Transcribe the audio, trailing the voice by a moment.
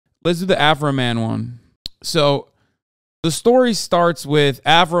let's do the Afroman one. So the story starts with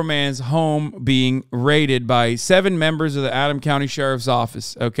Afroman's home being raided by 7 members of the Adams County Sheriff's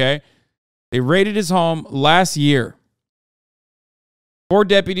Office, okay? They raided his home last year. 4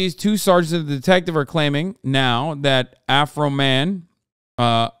 deputies, 2 sergeants, and a detective are claiming now that Afroman,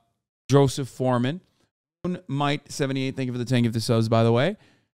 Joseph Foreman, Might 78, thank you for the 10 gift of subs, by the way,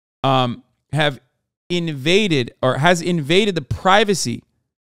 has invaded the privacy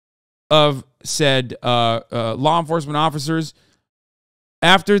of said law enforcement officers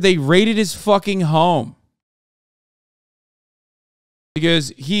after they raided his fucking home.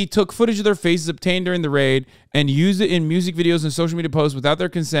 Because he took footage of their faces obtained during the raid and used it in music videos and social media posts without their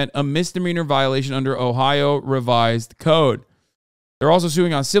consent, a misdemeanor violation under Ohio Revised Code. They're also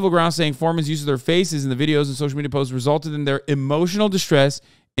suing on civil grounds, saying Foreman's use of their faces in the videos and social media posts resulted in their emotional distress,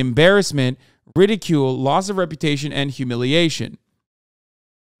 embarrassment, ridicule, loss of reputation, and humiliation.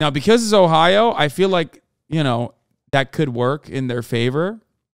 Now, because it's Ohio, I feel like, you know, that could work in their favor.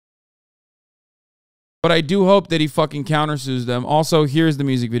 But I do hope that he fucking countersues them. Also, here's the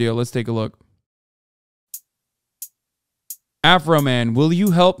music video. Let's take a look. Afroman, will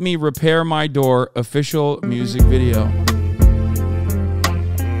you help me repair my door? Official music video.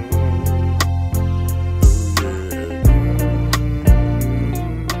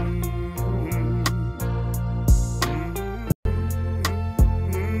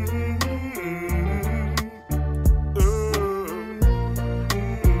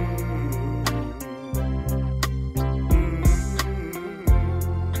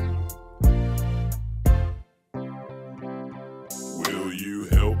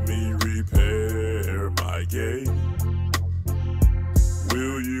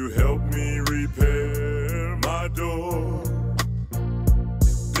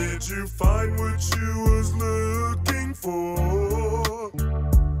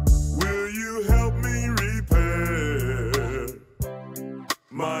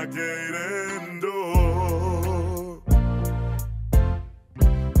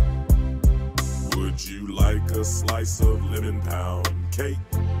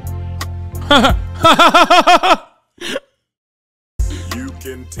 You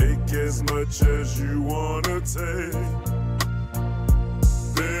can take as much as you want to take.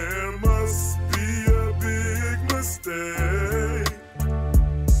 There must be a big mistake.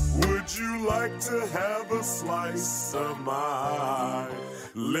 Would you like to have a slice of my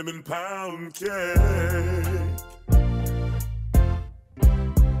lemon pound cake?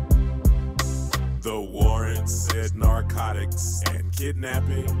 The warrant said narcotics and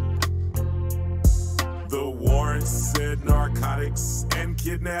kidnapping. The warrant said narcotics and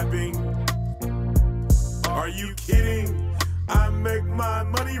kidnapping. Are you kidding? I make my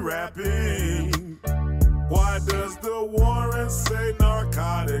money rapping. Why does the warrant say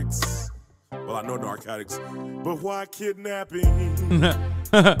narcotics? Well, I know narcotics, but why kidnapping?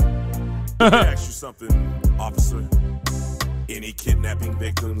 Let me ask you something, officer. Any kidnapping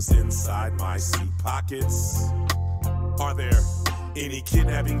victims inside my suit pockets? Are there any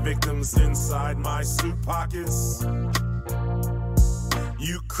kidnapping victims inside my suit pockets?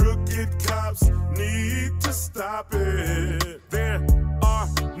 You crooked cops need to stop it. There are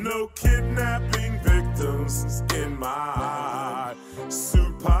no kidnapping victims in my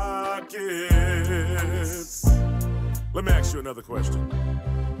suit pockets. Let me ask you another question.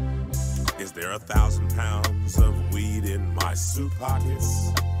 Is there 1,000 pounds of weed in my suit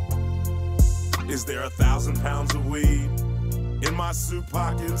pockets? Is there 1,000 pounds of weed in my suit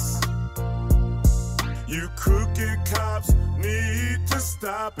pockets? You crooked cops need to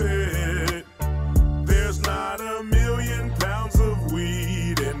stop it. There's not 1,000,000 pounds of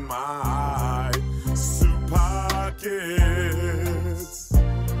weed in my suit pockets.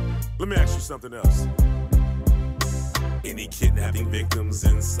 Let me ask you something else. Any kidnapping victims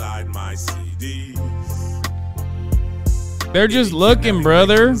inside my CDs? They're just looking,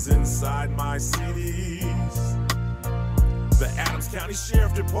 brother. Inside my CDs. The Adams County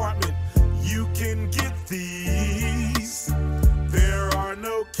Sheriff Department, you can get these. There are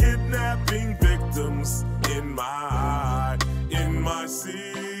no kidnapping victims in my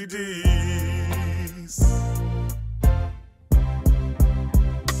CDs.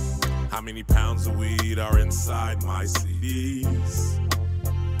 How many pounds of weed are inside my CDs?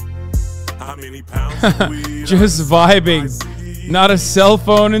 How many pounds of weed just vibing. Not a cell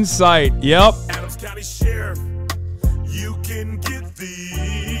phone in sight. Yep. Adams County Sheriff, you can get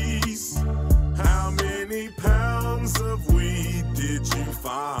these. How many pounds of weed did you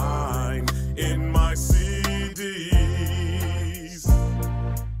find in my CDs?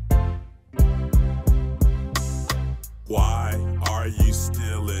 Why are you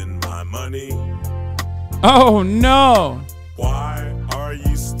still in money? Oh, no. Why are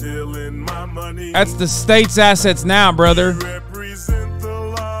you stealing my money? That's the state's assets now, brother. You represent the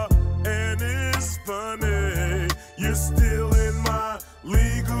law, and it's funny. You're stealing my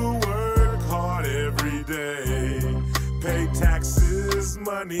legal work hard every day. Pay taxes,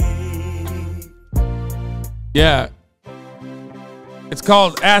 money. Yeah. It's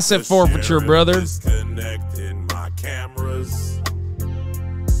called asset forfeiture, brother. Disconnected my cameras.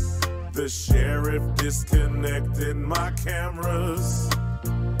 The sheriff disconnected my cameras.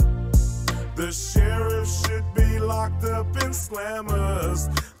 The sheriff should be locked up in slammers.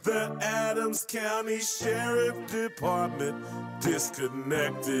 The Adams County Sheriff Department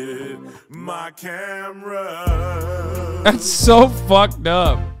disconnected my cameras. That's so fucked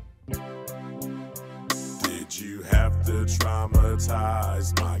up. Did you have to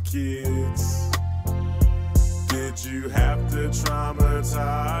traumatize my kids? Did you have to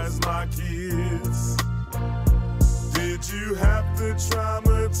traumatize my kids? Did you have to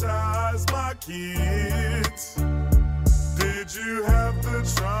traumatize my kids? Did you have to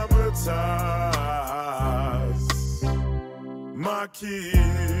traumatize my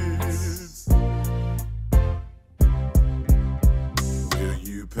kids? Will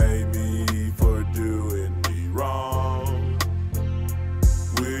you pay me for doing me wrong?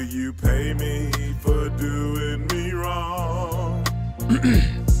 Will you pay me for doing me wrong?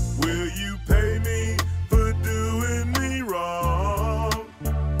 Will you pay me for doing me wrong?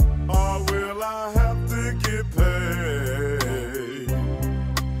 Or will I have to get paid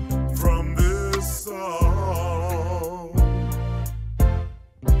from this song?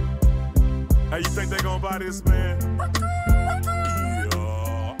 How you think they gonna buy this, man?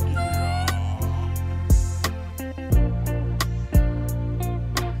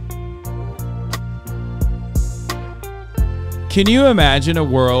 Can you imagine a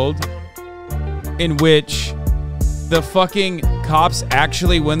world in which the fucking cops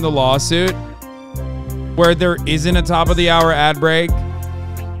actually win the lawsuit, where there isn't a top of the hour ad break,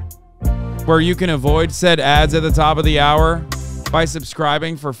 where you can avoid said ads at the top of the hour by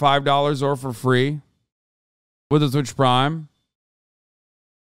subscribing for $5 or for free with a Twitch Prime?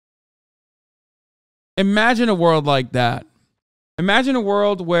 Imagine a world like that. Imagine a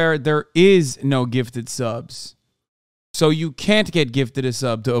world where there is no gifted subs. So you can't get gifted a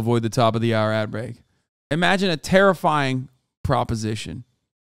sub to avoid the top of the hour ad break. Imagine a terrifying proposition.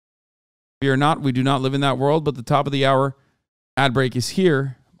 We do not live in that world, but the top of the hour ad break is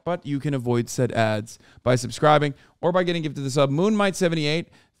here, but you can avoid said ads by subscribing or by getting gifted the sub. Moonmite78,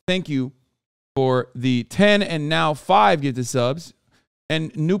 thank you for the 10 and now 5 gifted subs.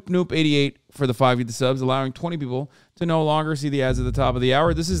 And Noop88 for the 5 gifted subs, allowing 20 people to no longer see the ads at the top of the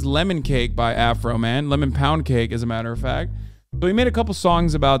hour. This is Lemon Cake by Afroman. Lemon Pound Cake, as a matter of fact. So he made a couple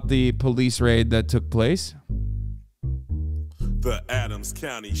songs about the police raid that took place. The Adams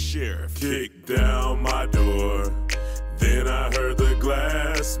County Sheriff kicked down my door. Then I heard the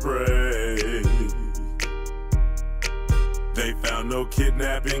glass break. They found no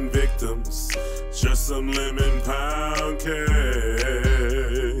kidnapping victims, just some lemon pound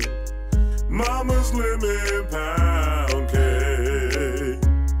cake. Mama's lemon pound cake.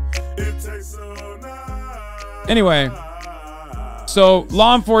 It tastes so nice. Anyway, so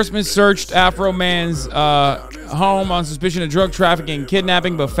law enforcement searched Afroman's home on suspicion of drug trafficking and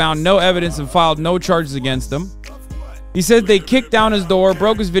kidnapping, but found no evidence and filed no charges against him. He said they kicked down his door,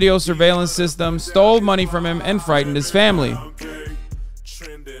 broke his video surveillance system, stole money from him, and frightened his family.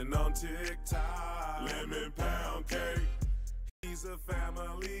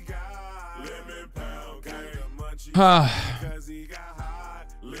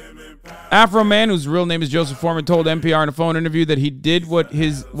 Afroman, whose real name is Joseph Foreman, told NPR in a phone interview that he did what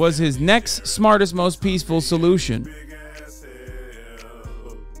was his next smartest, most peaceful solution.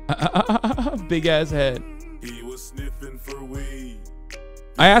 Big ass head.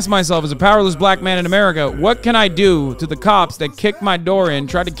 I asked myself, as a powerless black man in America, what can I do to the cops that kicked my door in,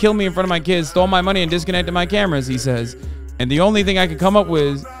 tried to kill me in front of my kids, stole my money, and disconnected my cameras, he says. And the only thing I could come up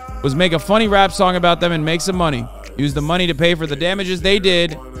with was make a funny rap song about them and make some money. Use the money to pay for the damages they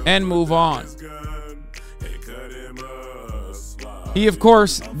did and move on. He, of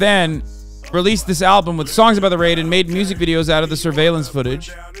course, then released this album with songs about the raid and made music videos out of the surveillance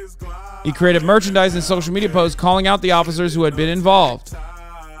footage. He created merchandise and social media posts calling out the officers who had been involved.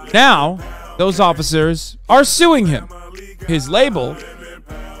 Now, those officers are suing him, his label,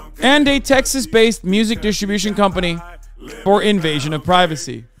 and a Texas-based music distribution company for invasion of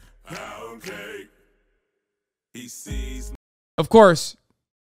privacy. Of course,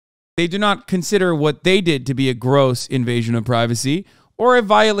 they do not consider what they did to be a gross invasion of privacy or a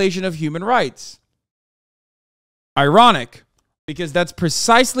violation of human rights. Ironic, because that's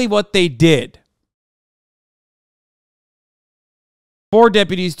precisely what they did. 4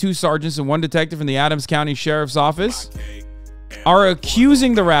 deputies, 2 sergeants, and 1 detective from the Adams County Sheriff's Office are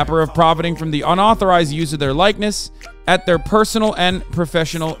accusing the rapper of profiting from the unauthorized use of their likeness at their personal and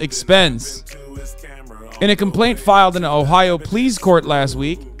professional expense. In a complaint filed in an Ohio police court last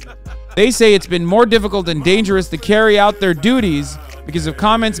week, they say it's been more difficult and dangerous to carry out their duties because of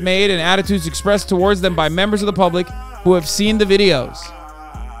comments made and attitudes expressed towards them by members of the public who have seen the videos.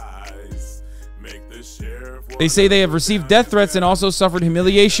 They say they have received death threats and also suffered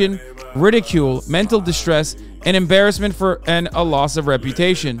humiliation, ridicule, mental distress, and embarrassment and a loss of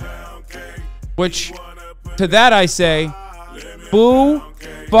reputation. Which, to that I say, boo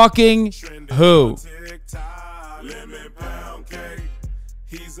fucking who?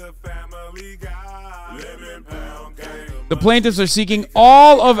 The plaintiffs are seeking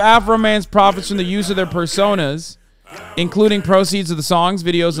all of Afroman's profits from the use of their personas, including proceeds of the songs,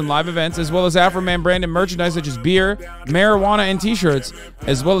 videos, and live events, as well as Afroman branded merchandise such as beer, marijuana, and t-shirts,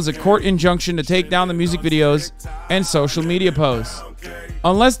 as well as a court injunction to take down the music videos and social media posts.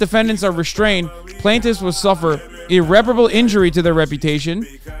 Unless defendants are restrained, plaintiffs will suffer irreparable injury to their reputation,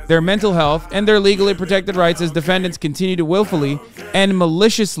 their mental health, and their legally protected rights as defendants continue to willfully and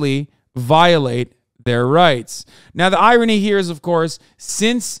maliciously violate their rights. Now, the irony here is, of course,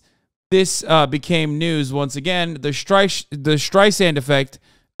 since this became news once again, the Streisand effect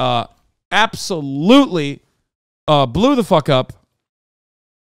absolutely blew the fuck up,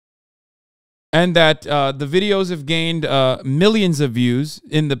 and that the videos have gained millions of views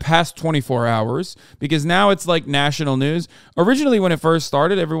in the past 24 hours because now it's like national news. Originally, when it first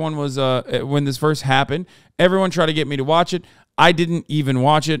started, everyone was when this first happened, everyone tried to get me to watch it. I didn't even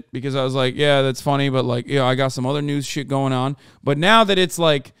watch it because I was like, yeah, that's funny, but like, you know, I got some other news shit going on. But now that it's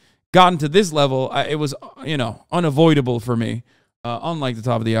like gotten to this level, it was, you know, unavoidable for me. Unlike the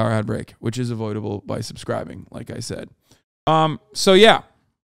top of the hour ad break, which is avoidable by subscribing, like I said. So yeah.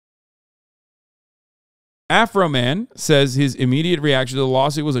 Afroman says his immediate reaction to the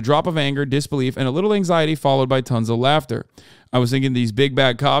lawsuit was a drop of anger, disbelief, and a little anxiety followed by tons of laughter. I was thinking these big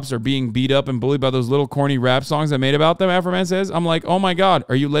bad cops are being beat up and bullied by those little corny rap songs I made about them, Afroman says. I'm like, oh my God,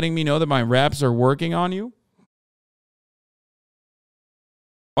 are you letting me know that my raps are working on you?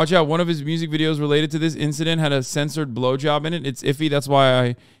 Watch out, one of his music videos related to this incident had a censored blowjob in it. It's iffy, that's why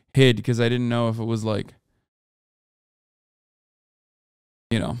I hid, because I didn't know if it was like,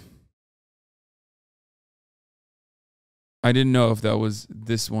 you know. I didn't know if that was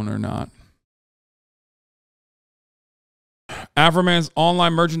this one or not. Afroman's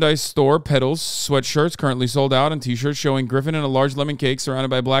online merchandise store peddles sweatshirts currently sold out and t-shirts showing Griffin and a large lemon cake surrounded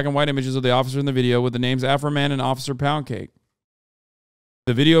by black and white images of the officer in the video with the names Afroman and Officer Poundcake.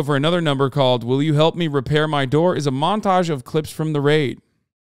 The video for another number called Will You Help Me Repair My Door is a montage of clips from the raid.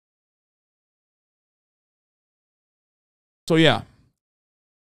 So yeah.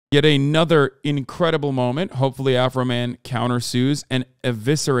 Yet another incredible moment. Hopefully Afroman countersues and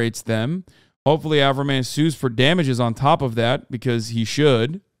eviscerates them. Hopefully Afroman sues for damages on top of that because he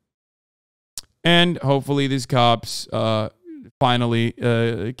should. And hopefully these cops finally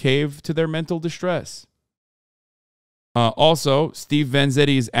cave to their mental distress. Also, Steve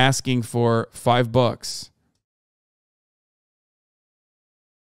Vanzetti is asking for $5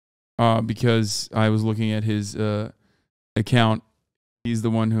 because I was looking at his account. He's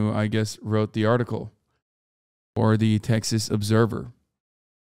the one who, I guess, wrote the article for the Texas Observer.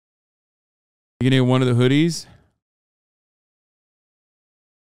 You can get one of the hoodies.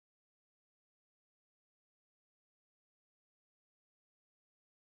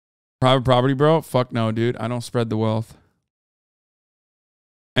 Private property, bro? Fuck no, dude. I don't spread the wealth.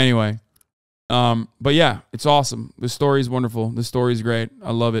 Anyway. But yeah, it's awesome. The story's wonderful. The story's great. I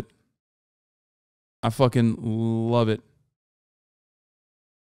love it. I fucking love it.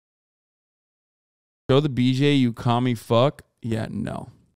 Show the BJ you commie fuck? Yeah, no.